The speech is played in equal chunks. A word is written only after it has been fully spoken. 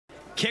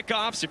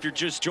kickoffs. If you're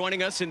just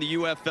joining us in the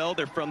UFL,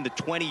 they're from the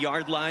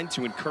 20-yard line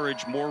to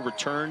encourage more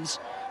returns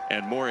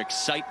and more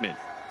excitement.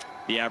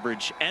 The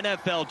average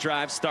NFL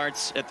drive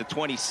starts at the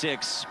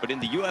 26, but in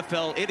the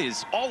UFL, it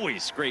is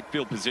always great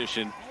field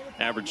position.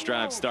 Average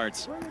drive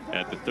starts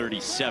at the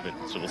 37.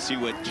 So we'll see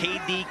what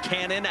KD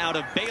Cannon out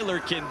of Baylor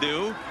can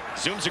do.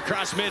 Zooms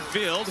across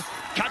midfield,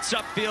 cuts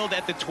upfield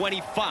at the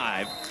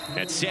 25,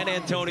 and San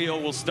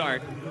Antonio will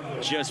start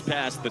just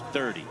past the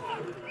 30.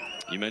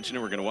 You mentioned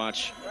it, we're going to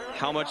watch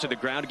how much of the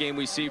ground game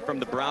we see from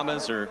the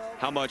Brahmas or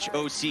how much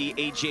OC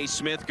A.J.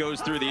 Smith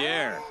goes through the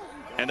air.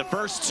 And the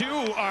first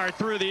two are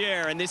through the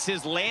air, and this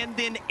is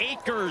Landon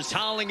Akers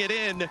hauling it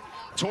in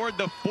toward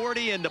the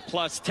 40 into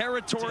plus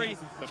territory.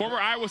 Former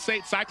Iowa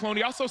State Cyclone.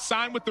 He also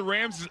signed with the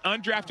Rams as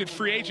an undrafted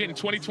free agent in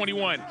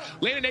 2021.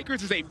 Landon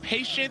Akers is a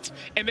patient,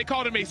 and they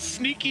called him a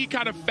sneaky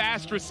kind of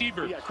fast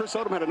receiver. Yeah, Chris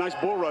Odom had a nice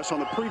bull rush on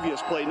the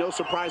previous play. No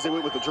surprise they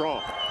went with the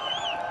draw.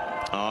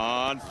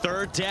 On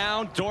third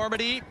down,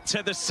 Dormady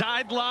to the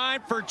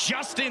sideline for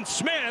Justin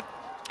Smith.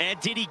 And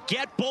did he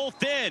get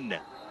both in?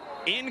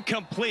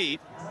 Incomplete.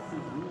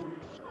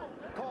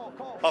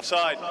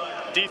 Offside,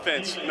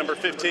 defense, number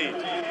 15.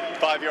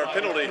 5-yard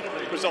penalty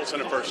results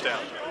in a first down.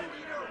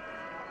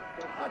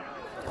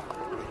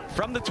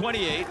 From the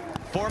 28,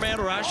 four-man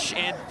rush,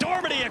 and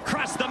Dormady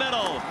across the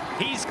middle.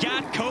 He's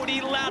got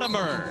Cody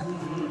Latimer.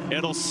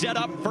 It'll set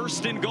up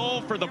first and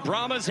goal for the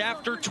Brahmas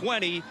after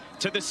 20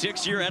 to the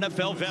 6-year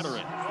NFL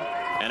veteran.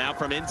 And out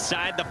from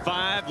inside the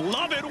 5,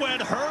 Lovett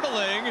went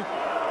hurdling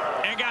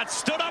and got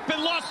stood up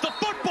and lost the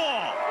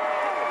football.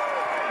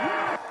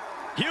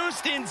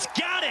 Houston's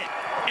got it,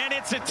 and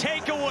it's a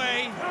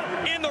takeaway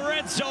in the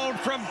red zone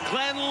from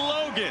Glenn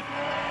Logan.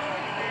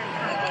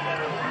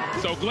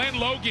 So Glenn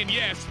Logan,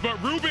 yes,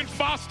 but Reuben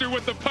Foster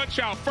with the punch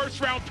out. First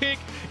round pick,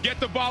 get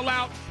the ball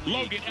out.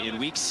 Logan. In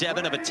week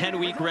 7 of a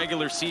 10-week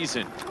regular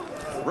season.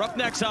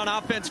 Roughnecks on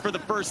offense for the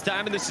first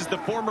time, and this is the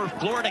former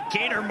Florida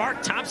Gator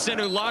Mark Thompson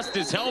who lost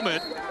his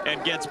helmet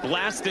and gets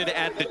blasted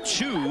at the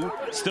 2,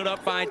 stood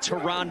up by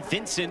Teron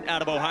Vincent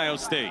out of Ohio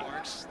State.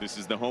 This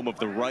is the home of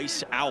the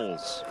Rice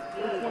Owls.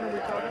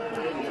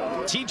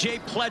 TJ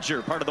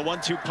Pledger, part of the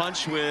 1-2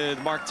 punch with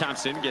Mark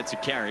Thompson, gets a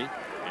carry.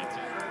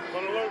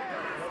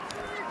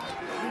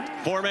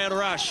 Four-man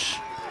rush.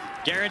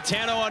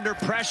 Garantano under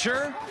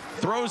pressure,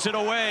 throws it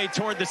away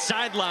toward the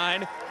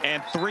sideline,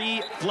 and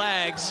 3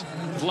 flags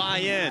fly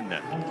in.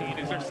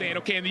 As they're saying,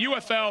 okay, in the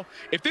UFL,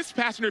 if this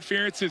pass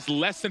interference is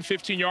less than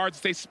 15 yards,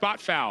 it's a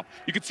spot foul.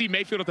 You can see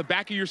Mayfield at the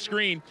back of your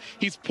screen.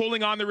 He's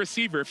pulling on the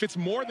receiver. If it's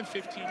more than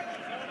 15.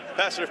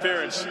 Pass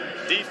interference,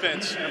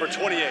 defense, number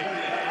 28.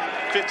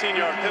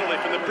 15-yard penalty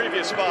from the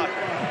previous spot,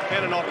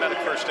 and an automatic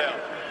first down.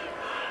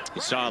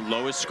 You saw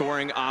lowest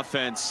scoring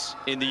offense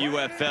in the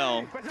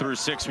UFL through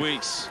 6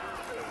 weeks.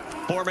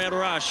 Four-man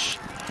rush.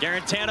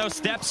 Garantano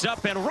steps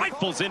up and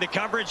rifles into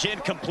coverage,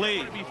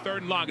 incomplete. Be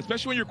third and long,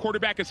 especially when your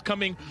quarterback is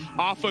coming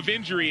off of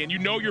injury and you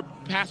know your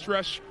pass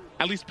rush,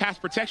 at least pass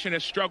protection,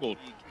 has struggled.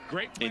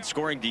 Great in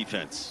scoring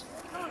defense.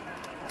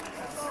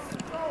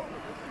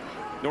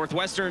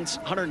 Northwestern's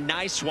Hunter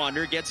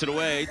Niswander gets it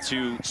away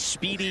to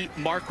Speedy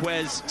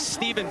Marquez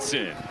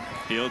Stevenson.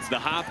 Fields the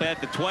hop at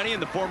the 20,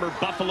 and the former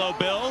Buffalo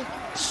Bill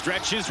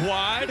stretches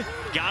wide,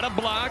 got a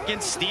block,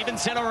 and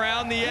Stevenson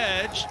around the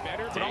edge.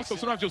 But also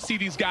sometimes you'll see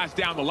these guys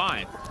down the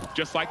line,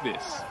 just like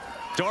this.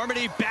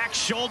 Dormady back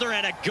shoulder,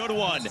 and a good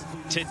one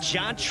to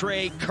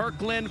Jontre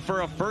Kirkland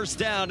for a first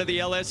down to the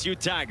LSU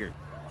Tiger.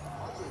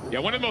 Yeah,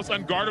 one of the most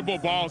unguardable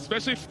balls,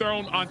 especially if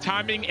thrown on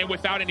timing and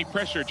without any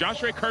pressure.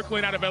 Jontre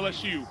Kirkland out of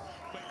LSU.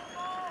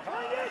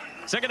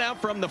 Second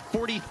out from the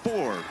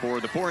 44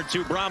 for the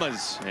 4-2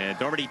 Brahmas. And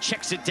Dormady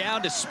checks it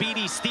down to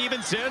Speedy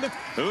Stevenson,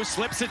 who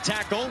slips a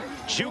tackle,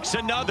 jukes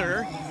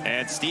another,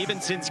 and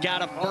Stevenson's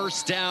got a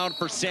first down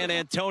for San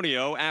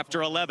Antonio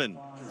after 11.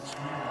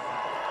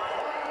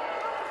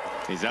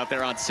 He's out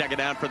there on second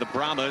down for the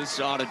Brahmas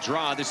on a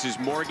draw. This is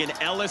Morgan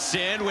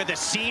Ellison with a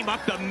seam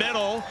up the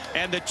middle,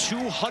 and the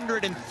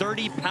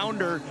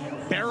 230-pounder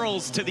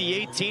barrels to the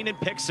 18 and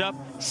picks up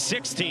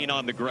 16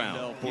 on the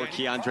ground for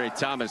Keandre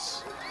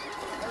Thomas.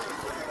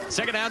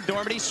 Second down,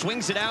 Dormady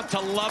swings it out to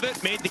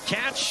Lovett, made the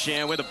catch,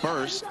 and with a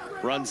burst,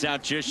 runs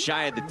out just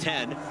shy of the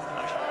 10.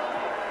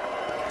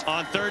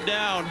 On third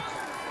down,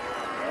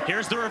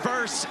 here's the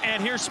reverse,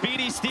 and here's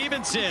Speedy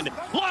Stevenson.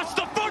 Lost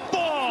the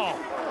football!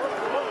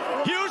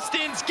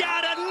 Houston's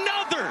got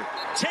another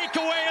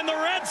takeaway in the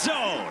red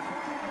zone.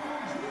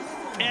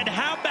 And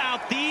how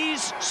about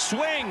these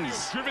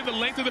swings? Driven the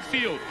length of the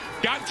field,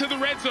 got to the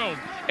red zone,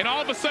 and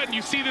all of a sudden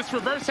you see this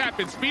reverse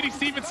happen. Speedy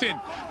Stevenson,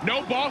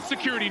 no ball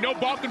security, no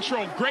ball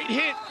control, great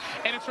hit,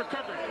 and it's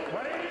recovered.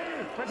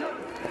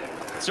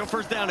 So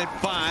first down at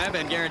 5,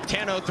 and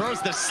Garantano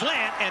throws the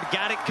slant and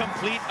got it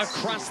complete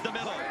across the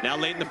middle. Now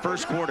late in the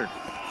first quarter.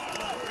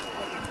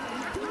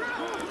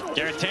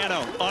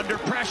 Garantano under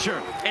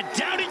pressure, and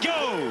down he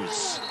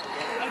goes.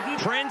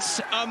 Prince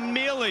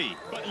Emili.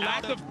 But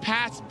lack of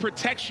pass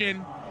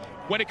protection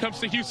when it comes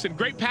to Houston.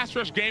 Great pass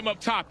rush game up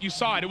top. You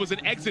saw it. It was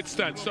an exit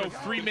stunt. So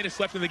 3 minutes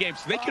left in the game.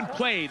 So they can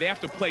play. They have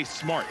to play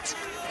smart.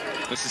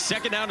 This is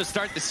second down to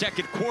start the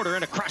second quarter,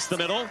 and across the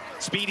middle,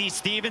 Speedy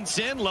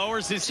Stevenson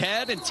lowers his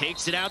head and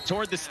takes it out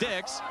toward the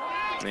sticks.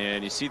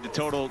 And you see the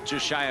total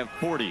just shy of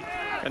 40,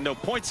 and no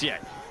points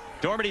yet.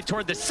 Dormady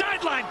toward the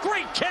sideline.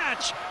 Great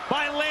catch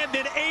by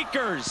Landon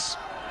Akers.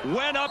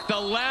 Went up the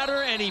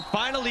ladder, and he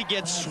finally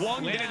gets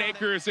swung Landon down.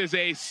 Akers is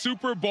a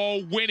Super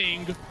Bowl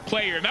winning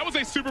player. And that was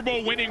a Super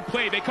Bowl winning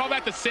play. They call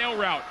that the sail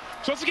route.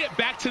 Supposed to get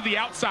back to the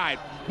outside.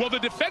 Well, the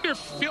defender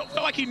felt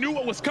like he knew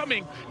what was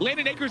coming.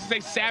 Landon Akers is a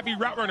savvy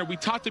route runner. We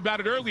talked about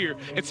it earlier.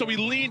 And so he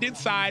leaned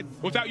inside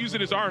without using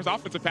his arms.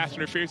 Offensive pass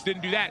interference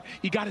didn't do that.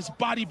 He got his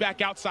body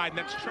back outside, and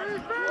that's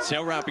true.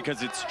 Sail route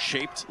because it's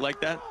shaped like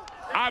that?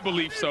 I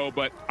believe so,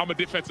 but I'm a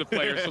defensive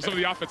player, so some of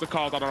the offensive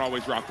calls I don't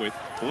always rock with.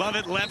 Love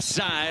it, left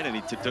side, and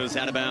he tiptoes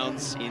out of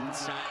bounds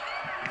inside.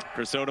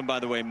 Chris Odom, by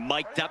the way,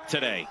 mic'd up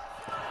today.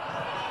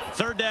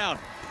 Third down.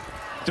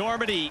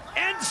 Dormady,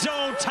 end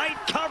zone, tight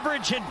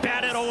coverage, and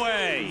batted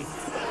away.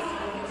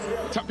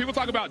 People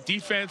talk about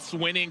defense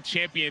winning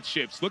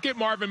championships. Look at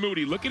Marvin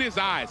Moody. Look at his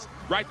eyes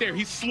right there.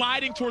 He's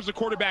sliding towards the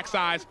quarterback's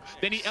eyes.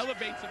 Then he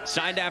elevates him.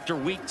 Signed after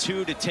week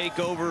 2 to take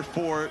over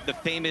for the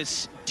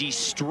famous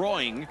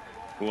Destroying,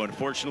 who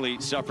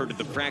unfortunately suffered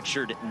the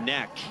fractured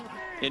neck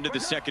into the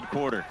second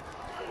quarter.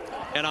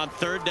 And on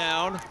third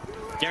down,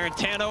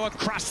 Garantano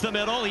across the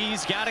middle.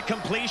 He's got a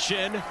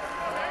completion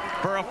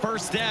for a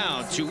first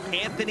down to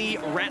Anthony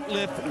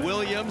Ratliff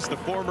Williams, the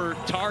former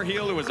Tar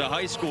Heel who was a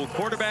high school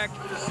quarterback,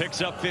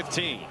 picks up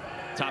 15.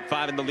 Top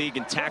 5 in the league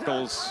in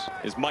tackles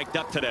is mic'd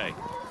up today.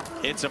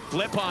 It's a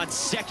flip on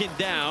second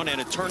down and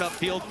a turn up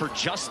field for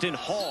Justin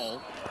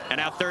Hall. And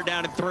now third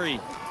down and 3.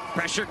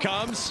 Pressure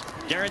comes.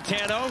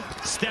 Garantano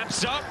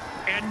steps up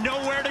and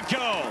nowhere to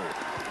go.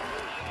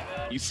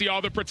 You see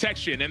all the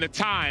protection and the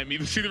time.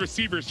 You see the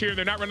receivers here.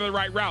 They're not running the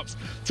right routes.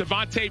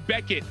 Tavante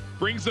Beckett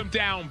brings them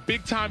down.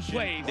 Big-time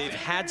plays they've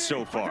had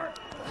so far.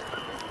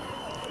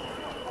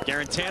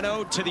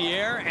 Garantano to the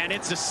air, and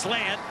it's a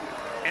slant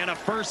and a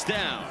first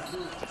down.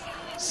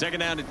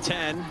 Second down and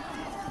 10,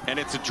 and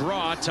it's a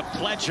draw to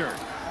Pledger.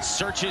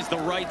 Searches the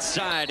right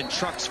side and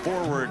trucks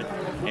forward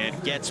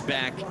and gets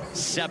back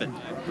 7.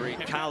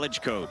 Great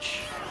college coach.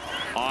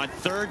 On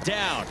third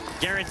down,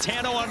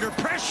 Garantano under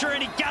pressure,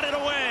 and he got it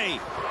away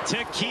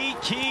to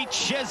Kiki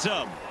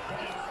Chisholm.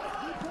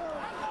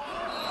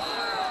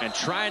 And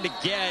trying to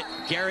get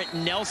Garrett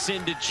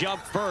Nelson to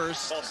jump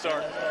first. Ball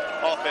start.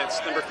 Offense,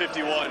 number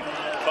 51.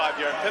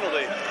 5-yard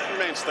penalty.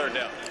 Remains third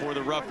down. For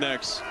the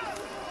Roughnecks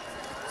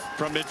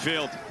from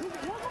midfield.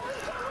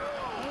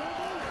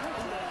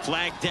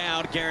 Flag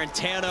down,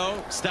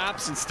 Garantano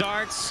stops and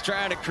starts,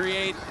 trying to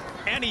create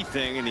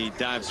anything, and he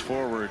dives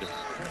forward.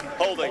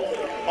 Holding.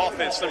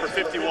 Offense, number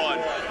 51.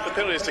 The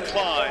penalty is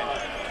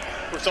declined.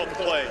 Result of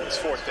the play is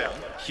fourth down.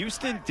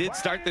 Houston did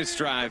start this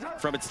drive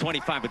from its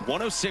 25 with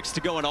 1:06 to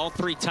go in all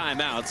 3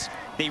 timeouts.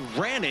 They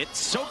ran it,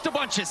 soaked a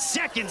bunch of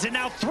seconds, and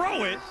now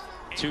throw it.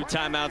 2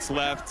 timeouts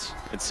left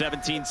and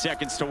 17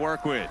 seconds to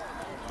work with.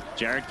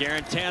 Jared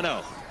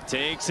Garantano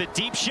takes a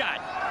deep shot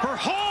for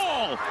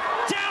Hall.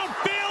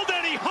 Downfield,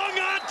 and he hung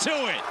on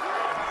to it.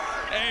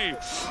 Hey,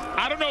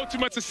 I don't know too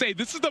much to say.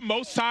 This is the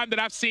most time that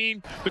I've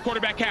seen the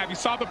quarterback have. You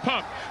saw the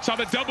pump, saw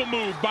the double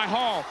move by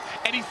Hall,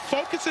 and he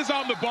focuses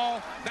on the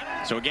ball.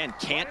 So again,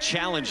 can't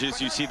challenge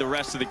as you see the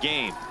rest of the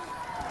game.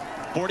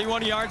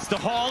 41 yards to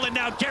Hall, and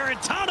now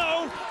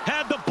Garantano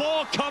had the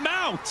ball come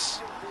out.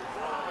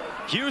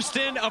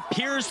 Houston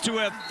appears to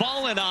have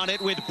fallen on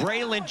it with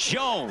Braylon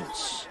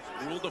Jones.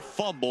 Ruled a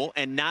fumble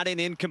and not an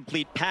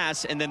incomplete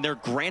pass, and then they're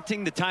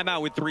granting the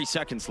timeout with 3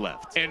 seconds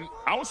left. And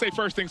I would say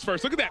first things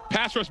first. Look at that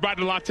pass rush by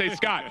Delonte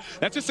Scott.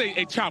 That's just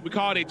a chop. We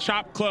call it a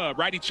chop club,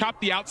 right? He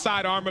chopped the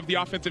outside arm of the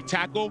offensive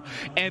tackle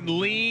and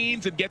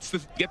leans and gets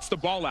the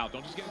ball out.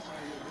 Don't just get.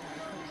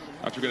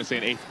 I thought you were going to say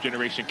an 8th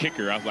generation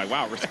kicker. I was like,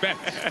 wow, respect.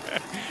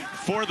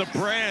 For the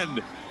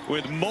brand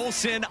with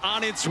Molson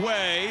on its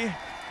way.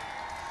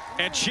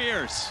 And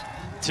cheers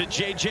to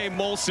J.J.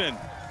 Molson.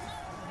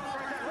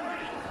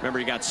 Remember,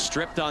 he got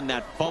stripped on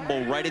that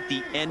fumble right at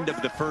the end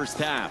of the first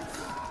half.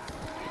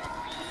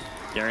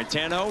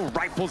 Garantano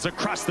rifles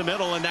across the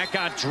middle, and that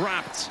got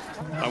dropped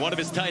by one of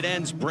his tight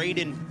ends,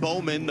 Braden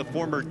Bowman, the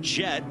former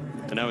Jet.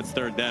 And now it's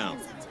third down.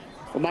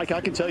 Well, Mike,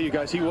 I can tell you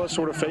guys, he was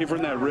sort of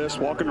favoring that wrist,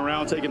 walking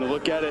around, taking a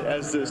look at it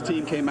as this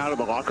team came out of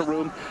the locker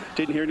room.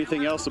 Didn't hear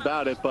anything else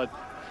about it, but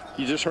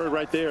you just heard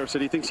right there,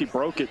 said he thinks he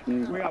broke it,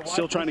 and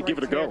still trying to give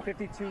it a go.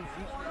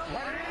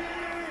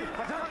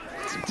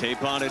 Some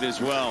tape on it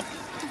as well.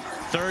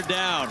 Third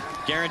down,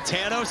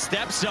 Garantano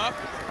steps up,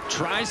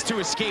 tries to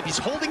escape. He's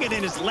holding it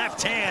in his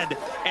left hand,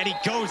 and he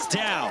goes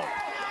down.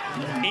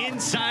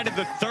 Inside of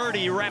the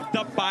 30, wrapped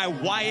up by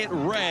Wyatt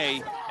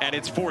Ray, and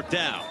it's fourth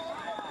down.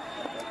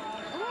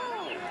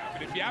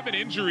 If you have an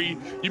injury,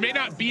 you may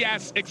not be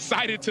as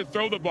excited to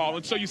throw the ball.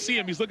 And so you see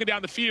him, he's looking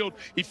down the field,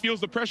 he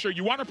feels the pressure.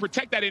 You want to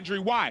protect that injury.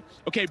 Why?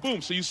 Okay,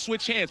 boom, so you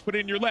switch hands, put it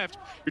in your left.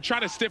 You're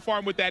trying to stiff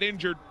arm with that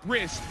injured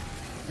wrist.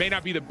 May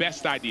not be the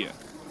best idea.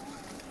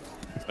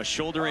 A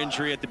shoulder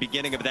injury at the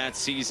beginning of that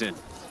season.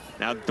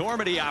 Now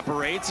Dormady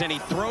operates, and he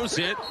throws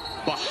it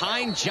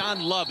behind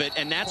John Lovett,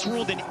 and that's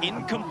ruled an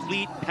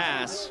incomplete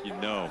pass. You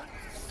know,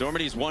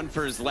 Dormady's won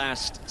for his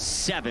last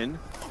 7.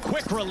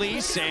 Quick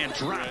release and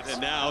drops.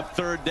 And now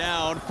 3rd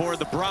down for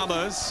the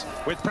Brahmas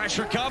with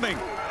pressure coming.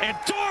 And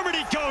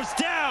Dormady goes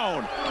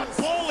down.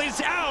 Ball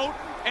is out,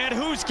 and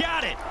who's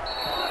got it?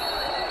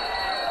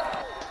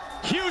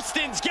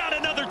 Houston's got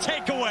another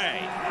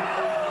takeaway.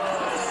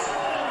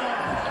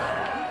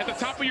 At the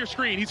top of your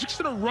screen, he's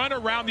just going to run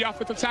around the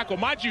offensive tackle.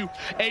 Mind you,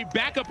 a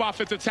backup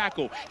offensive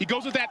tackle. He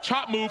goes with that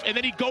chop move, and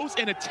then he goes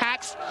and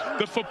attacks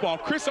the football.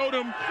 Chris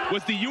Odom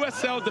was the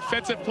USL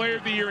Defensive Player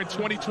of the Year in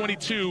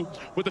 2022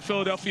 with the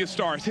Philadelphia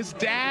Stars. His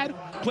dad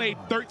played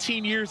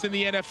 13 years in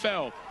the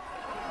NFL.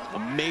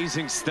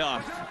 Amazing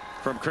stuff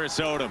from Chris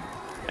Odom.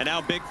 And now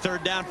big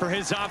 3rd down for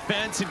his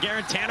offense, and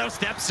Garantano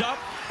steps up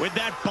with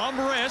that bum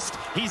wrist.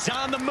 He's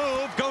on the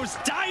move, goes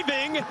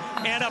diving,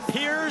 and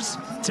appears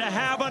to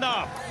have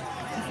enough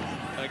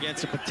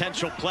against a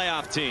potential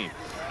playoff team.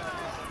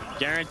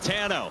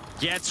 Garantano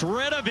gets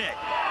rid of it,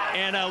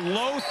 and a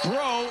low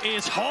throw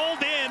is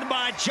hauled in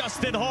by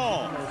Justin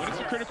Hall. When it's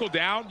a critical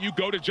down, you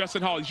go to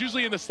Justin Hall. He's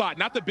usually in the slot,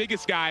 not the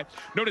biggest guy.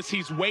 Notice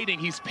he's waiting,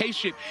 he's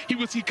patient. He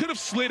could have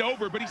slid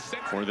over, but he's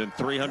more than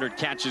 300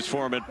 catches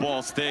for him at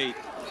Ball State.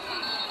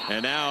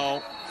 And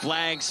now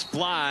flags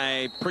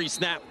fly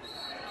pre-snap.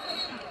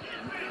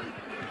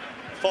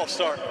 False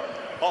start.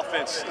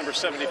 Offense number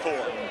 74.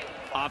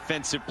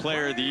 Offensive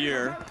Player of the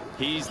Year.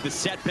 He's the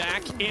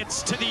setback.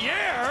 It's to the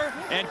air,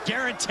 and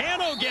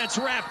Garantano gets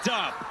wrapped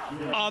up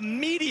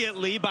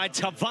immediately by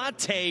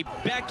Tavante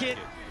Beckett.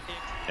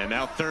 And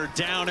now 3rd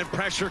down, and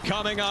pressure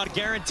coming on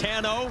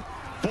Garantano.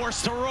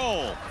 Forced to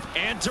roll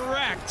and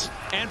direct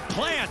and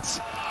plant.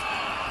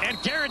 And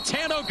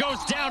Garantano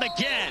goes down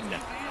again.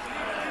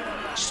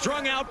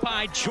 Strung out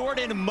by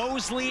Jordan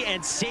Mosley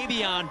and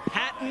Savion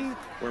Patton,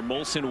 where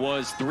Molson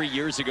was 3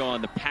 years ago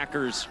on the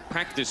Packers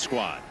practice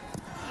squad.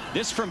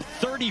 This from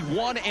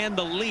 31 and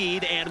the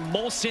lead, and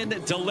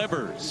Molson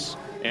delivers.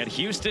 And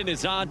Houston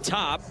is on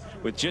top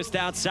with just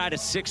outside of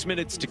 6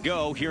 minutes to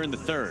go here in the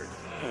 3rd.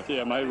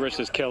 Yeah, my wrist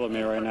is killing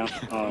me right now.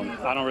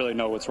 I don't really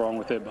know what's wrong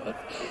with it, but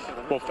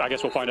I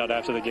guess we'll find out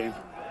after the game.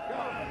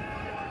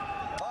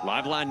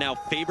 Live line now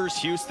favors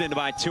Houston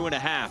by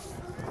 2.5.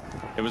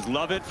 It was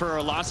Lovett for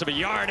a loss of a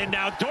yard, and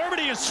now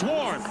Dormady is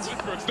swarmed.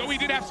 Though he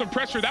did have some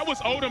pressure, that was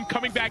Odom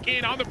coming back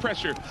in on the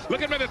pressure.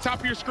 Look at him at the top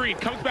of your screen,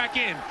 comes back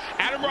in.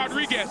 Adam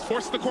Rodriguez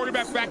forces the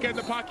quarterback back in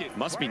the pocket.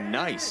 Must be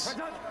nice.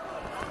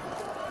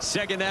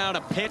 2nd down,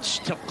 a pitch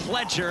to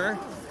Pledger.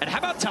 And how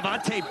about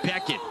Tavante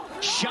Beckett?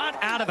 Shot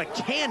out of a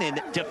cannon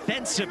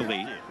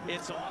defensively.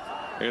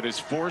 It has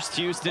forced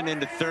Houston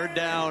into 3rd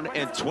down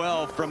and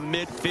 12 from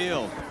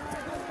midfield.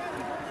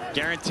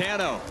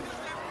 Garantano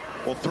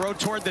will throw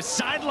toward the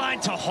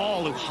sideline to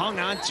Hall, who hung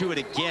on to it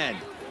again.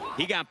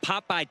 He got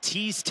popped by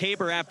Tease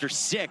Tabor after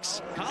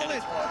 6. Call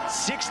it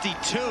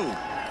 62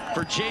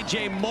 for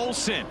J.J.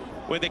 Molson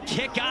with a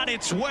kick on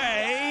its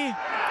way.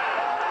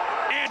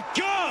 And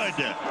good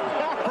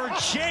for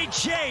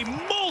J.J.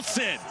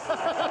 Molson.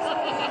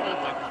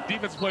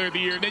 Defense Player of the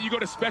Year, and then you go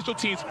to Special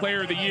Teams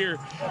Player of the Year.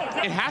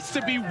 It has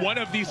to be one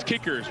of these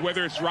kickers,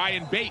 whether it's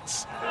Ryan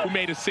Bates, who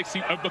made a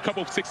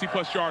couple of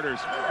 60-plus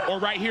yarders, or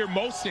right here,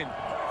 Molson.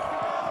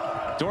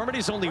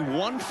 Dormady's only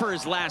 1 for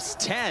his last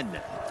 10.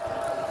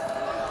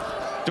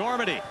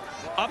 Dormady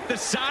up the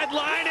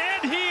sideline,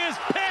 and he is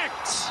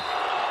picked.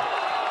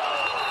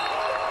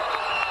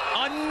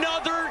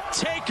 Another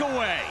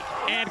takeaway,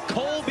 and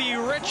Colby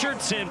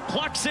Richardson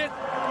plucks it,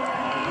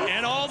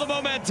 and all the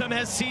momentum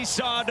has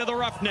seesawed to the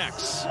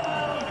Roughnecks.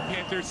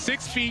 Panthers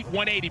 6 feet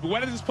 180, but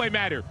what does this play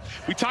matter?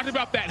 We talked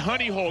about that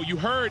honey hole. You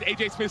heard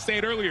A.J. Smith say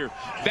it earlier.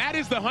 That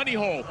is the honey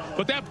hole,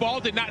 but that ball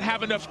did not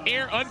have enough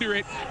air under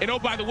it. And oh,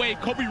 by the way,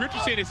 Colby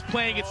Richardson is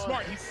playing it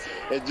smart.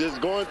 And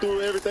just going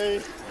through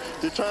everything,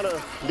 just trying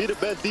to be the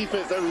best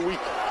defense every week,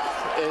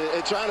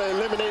 and trying to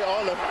eliminate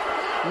all the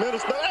middle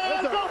stuff. Hey,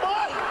 let's go,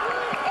 boy!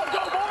 Let's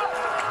go, boy!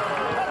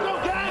 Let's go,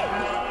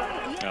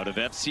 gang! Out of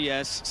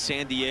FCS,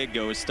 San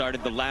Diego has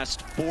started the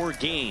last 4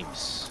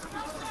 games.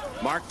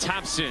 Mark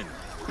Thompson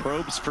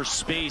probes for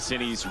space,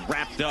 and he's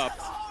wrapped up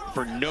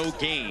for no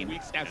gain.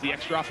 As the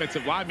extra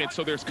offensive lineman,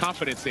 so there's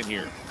confidence in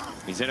here.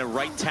 He's in a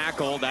right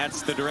tackle.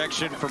 That's the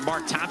direction for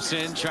Mark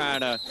Thompson,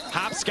 trying to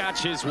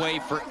hopscotch his way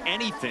for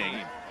anything,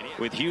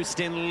 with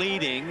Houston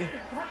leading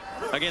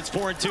against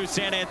 4-2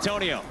 San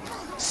Antonio.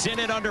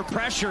 Sinnott under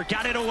pressure,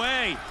 got it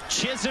away.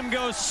 Chisholm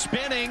goes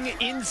spinning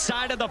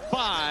inside of the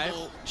 5.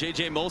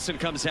 J.J. Molson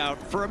comes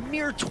out for a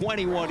mere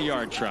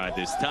 21-yard try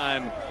this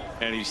time,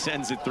 and he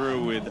sends it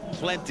through with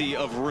plenty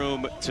of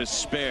room to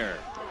spare.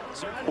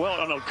 Well,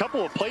 on a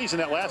couple of plays in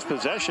that last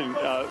possession,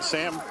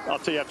 Sam, I'll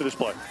tell you after this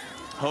play.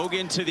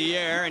 Hogan to the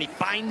air, and he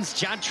finds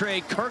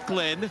Jontre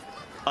Kirkland,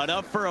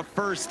 enough for a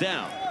 1st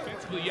down.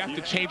 Defensively, you have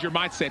to change your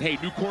mindset. Hey,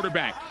 new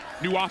quarterback,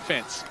 new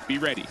offense, be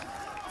ready.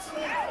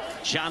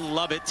 John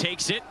Lovett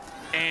takes it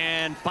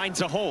and finds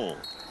a hole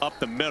up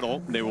the middle.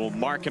 They will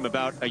mark him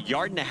about 1.5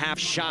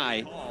 yards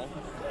shy.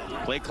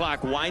 Play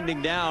clock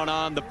winding down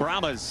on the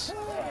Brahmas.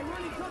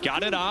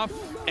 Got it off,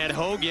 and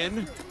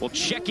Hogan will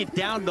check it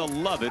down to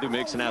Lovett, who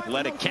makes an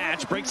athletic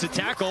catch, breaks a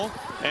tackle,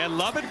 and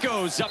Lovett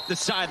goes up the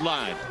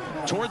sideline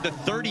toward the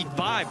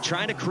 35,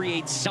 trying to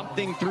create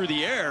something through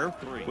the air.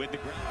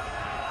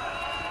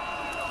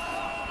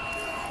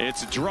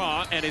 It's a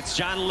draw, and it's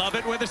John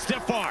Lovett with a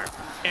stiff arm.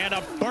 And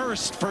a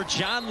burst for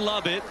John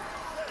Lovett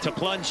to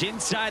plunge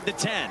inside the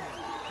 10.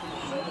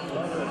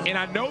 And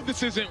I know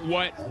this isn't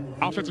what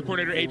offensive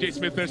coordinator A.J.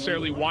 Smith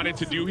necessarily wanted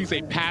to do. He's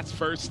a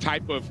pass-first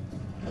type of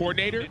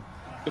coordinator.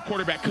 The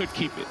quarterback could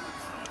keep it.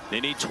 They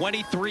need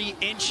 23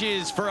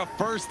 inches for a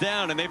first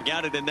down, and they've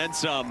got it and then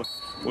some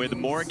with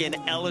Morgan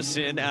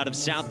Ellison out of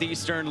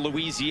southeastern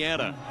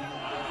Louisiana.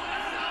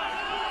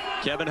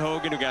 Kevin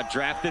Hogan, who got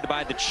drafted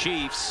by the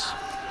Chiefs,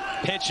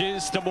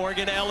 pitches to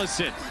Morgan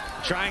Ellison,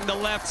 trying the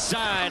left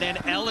side, and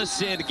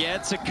Ellison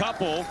gets a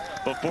couple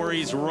before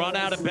he's run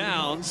out of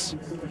bounds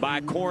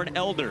by Corn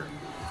Elder.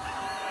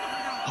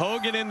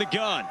 Hogan in the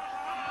gun.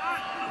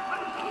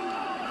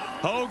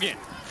 Hogan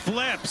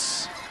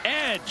flips,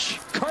 edge,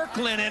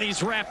 Kirkland, and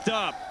he's wrapped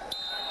up.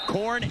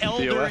 Corn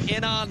Elder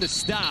in on the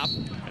stop.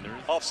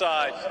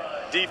 Offside,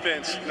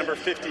 defense, number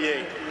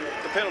 58.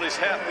 The penalty's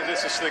half the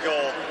distance to the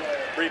goal.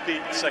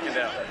 Repeat, second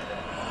down.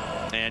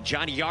 And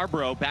Johnny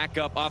Yarbrough,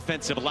 backup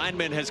offensive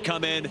lineman, has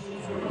come in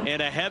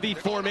a heavy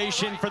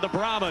formation for the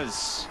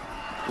Brahmas.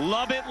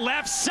 Lovett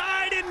left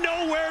side and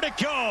nowhere to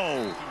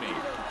go.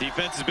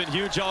 Defense has been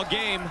huge all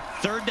game.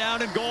 Third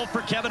down and goal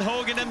for Kevin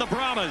Hogan and the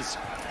Brahmas.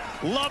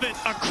 Lovett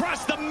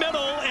across the middle,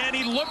 and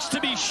he looks to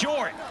be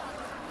short.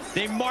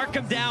 They mark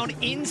him down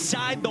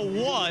inside the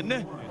 1.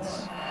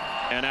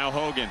 And now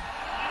Hogan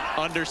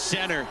under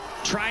center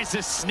tries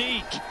to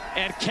sneak,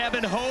 and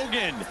Kevin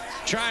Hogan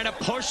trying to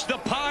push the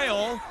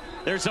pile.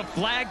 There's a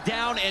flag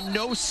down and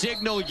no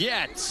signal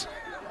yet.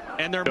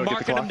 And they're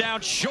marking him down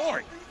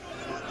short.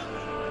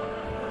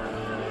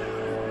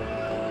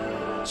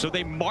 So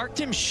they marked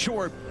him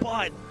short,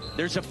 but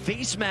there's a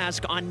face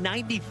mask on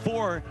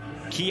 94,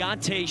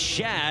 Keontae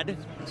Shad.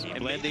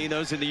 Blending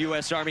those in the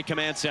U.S. Army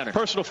Command Center.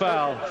 Personal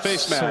foul,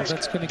 face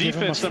mask,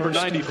 defense number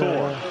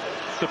 94.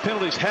 The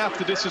penalty's half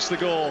the distance to the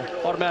goal,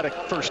 automatic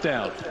first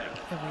down.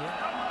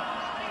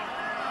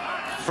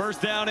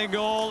 First down and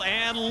goal,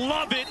 and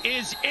Lovett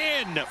is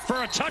in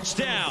for a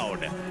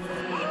touchdown.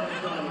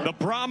 The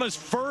Brahmas'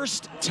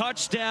 first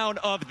touchdown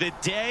of the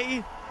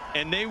day,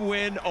 and they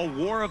win a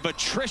war of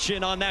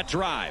attrition on that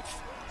drive.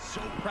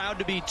 So proud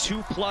to be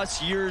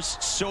 2+ years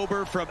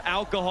sober from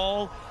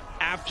alcohol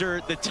after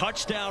the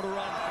touchdown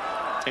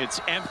run. It's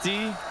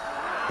empty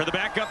for the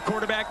backup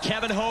quarterback,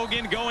 Kevin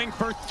Hogan, going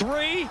for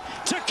 3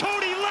 to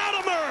Cody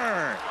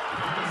Latimer.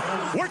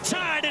 We're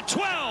tied at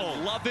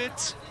 12.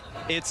 Lovett.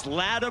 It's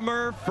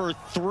Latimer for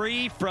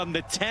 3 from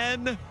the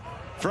 10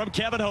 from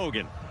Kevin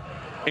Hogan.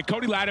 And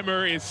Cody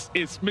Latimer is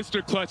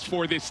Mr. Clutch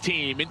for this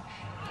team. And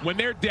when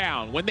they're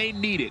down, when they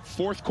need it,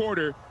 fourth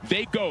quarter,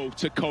 they go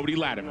to Cody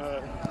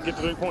Latimer. Get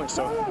the 3 points,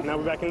 so now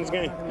we're back in this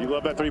game. You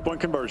love that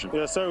 3-point conversion.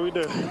 Yes, sir, we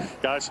do.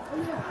 Guys.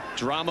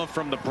 Drama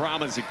from the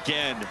Brahmas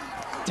again.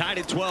 Tied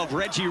at 12,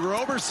 Reggie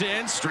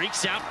Roberson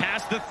streaks out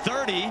past the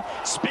 30,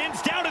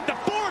 spins down at the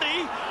 40,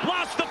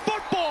 lost the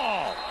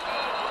football.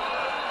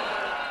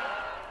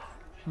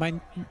 My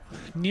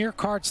near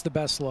cart's the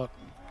best look.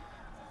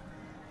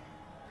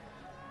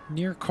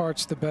 Near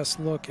cart's the best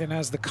look, and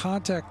as the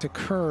contact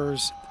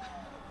occurs,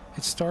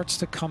 it starts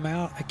to come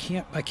out.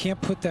 I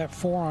can't put that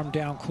forearm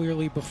down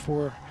clearly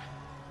before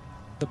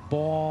the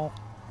ball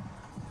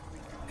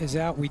is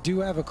out. We do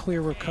have a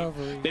clear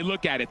recovery. They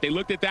look at it. They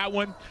looked at that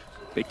one.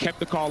 They kept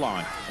the call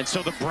on. And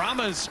so the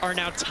Brahmas are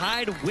now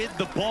tied with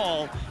the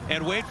ball,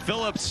 and Wade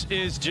Phillips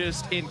is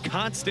just in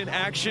constant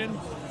action.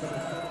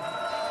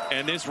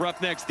 And this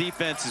Roughnecks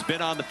defense has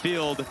been on the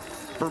field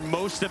for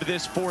most of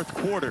this fourth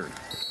quarter.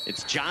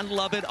 It's John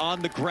Lovett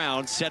on the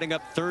ground, setting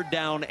up 3rd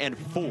down and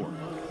 4.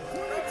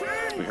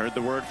 We heard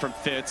the word from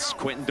Fitz.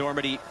 Quentin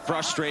Dormady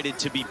frustrated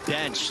to be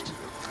benched.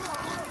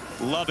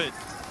 Lovett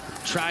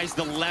tries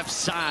the left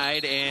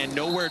side and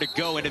nowhere to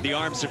go into the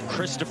arms of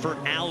Christopher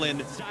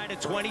Allen.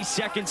 20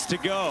 seconds to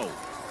go.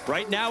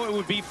 Right now it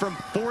would be from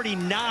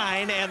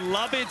 49, and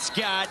Lovett's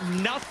got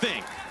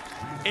nothing.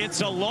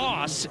 It's a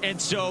loss, and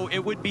so it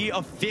would be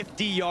a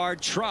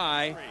 50-yard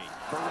try.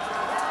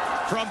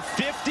 From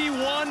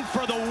 51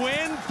 for the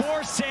win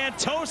for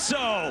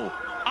Santoso.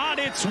 On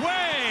its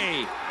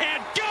way,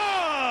 and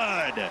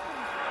good!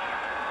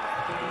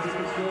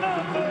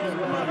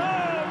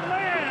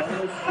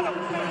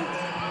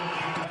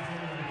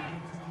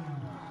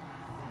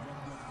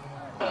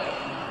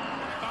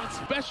 On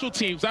special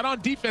teams, not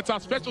on defense,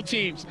 on special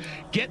teams,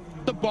 get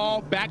the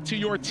ball back to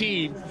your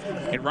team.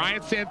 And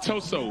Ryan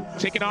Santoso,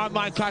 taking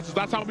online classes.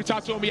 Last time we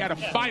talked to him, he had a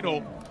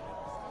final.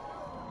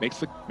 Makes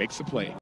the play.